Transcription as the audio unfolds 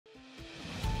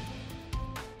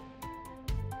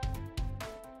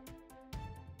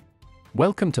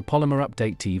Welcome to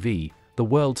Polymerupdate TV, the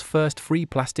world's first free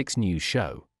plastics news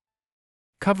show.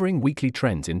 Covering weekly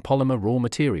trends in polymer raw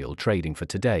material trading for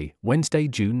today, Wednesday,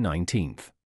 June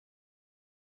 19th.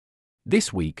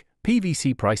 This week,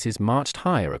 PVC prices marched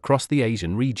higher across the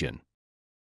Asian region.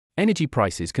 Energy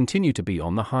prices continue to be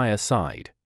on the higher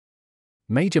side.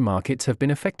 Major markets have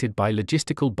been affected by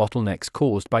logistical bottlenecks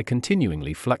caused by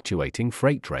continually fluctuating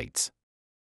freight rates.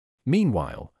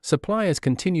 Meanwhile, suppliers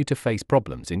continue to face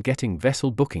problems in getting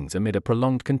vessel bookings amid a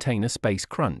prolonged container space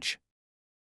crunch.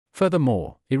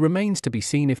 Furthermore, it remains to be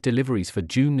seen if deliveries for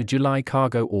June and July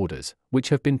cargo orders, which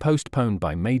have been postponed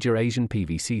by major Asian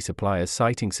PVC suppliers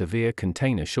citing severe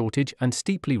container shortage and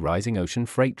steeply rising ocean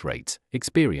freight rates,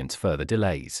 experience further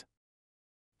delays.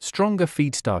 Stronger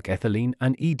feedstock ethylene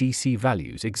and EDC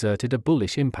values exerted a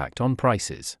bullish impact on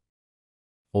prices.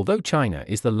 Although China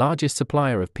is the largest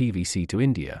supplier of PVC to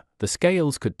India, the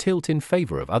scales could tilt in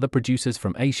favor of other producers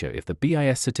from Asia if the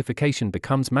BIS certification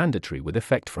becomes mandatory with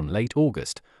effect from late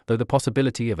August, though the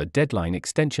possibility of a deadline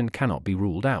extension cannot be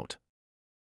ruled out.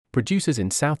 Producers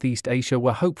in Southeast Asia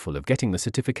were hopeful of getting the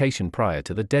certification prior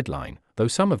to the deadline, though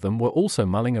some of them were also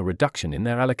mulling a reduction in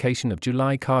their allocation of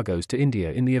July cargoes to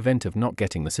India in the event of not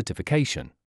getting the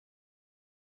certification.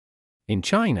 In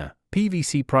China,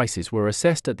 PVC prices were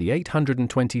assessed at the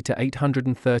 $820 to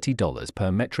 $830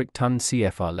 per metric ton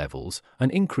CFR levels, an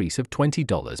increase of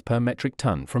 $20 per metric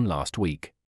ton from last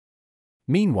week.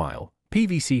 Meanwhile,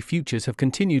 PVC futures have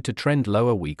continued to trend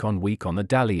lower week on week on the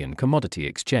Dalian Commodity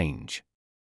Exchange.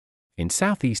 In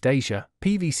Southeast Asia,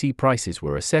 PVC prices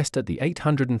were assessed at the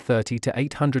 $830 to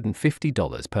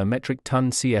 $850 per metric ton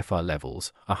CFR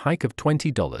levels, a hike of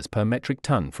 $20 per metric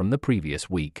ton from the previous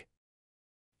week.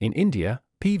 In India,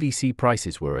 PVC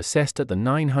prices were assessed at the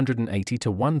 $980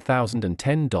 to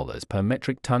 $1,010 per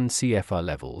metric ton CFR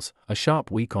levels, a sharp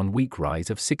week-on-week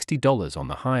rise of $60 on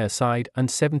the higher side and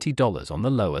 $70 on the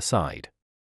lower side.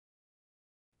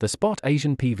 The spot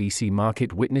Asian PVC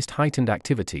market witnessed heightened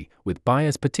activity, with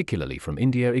buyers particularly from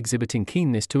India exhibiting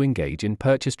keenness to engage in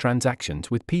purchase transactions,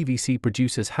 with PVC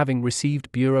producers having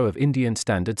received Bureau of Indian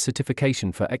Standards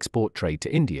certification for export trade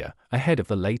to India, ahead of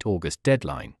the late August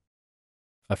deadline.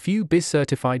 A few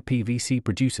BIS-certified PVC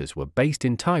producers were based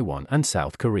in Taiwan and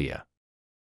South Korea.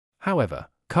 However,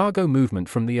 cargo movement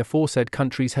from the aforesaid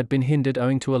countries had been hindered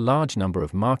owing to a large number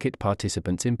of market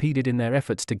participants impeded in their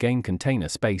efforts to gain container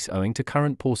space owing to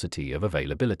current paucity of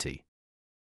availability.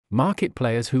 Market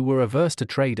players who were averse to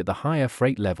trade at the higher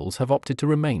freight levels have opted to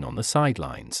remain on the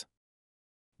sidelines.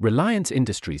 Reliance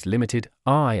Industries Limited,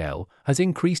 RIL, has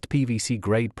increased PVC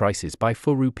grade prices by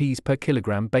 ₹4 per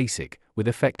kilogram basic, with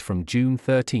effect from June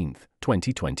 13,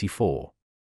 2024.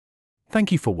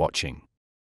 Thank you for watching.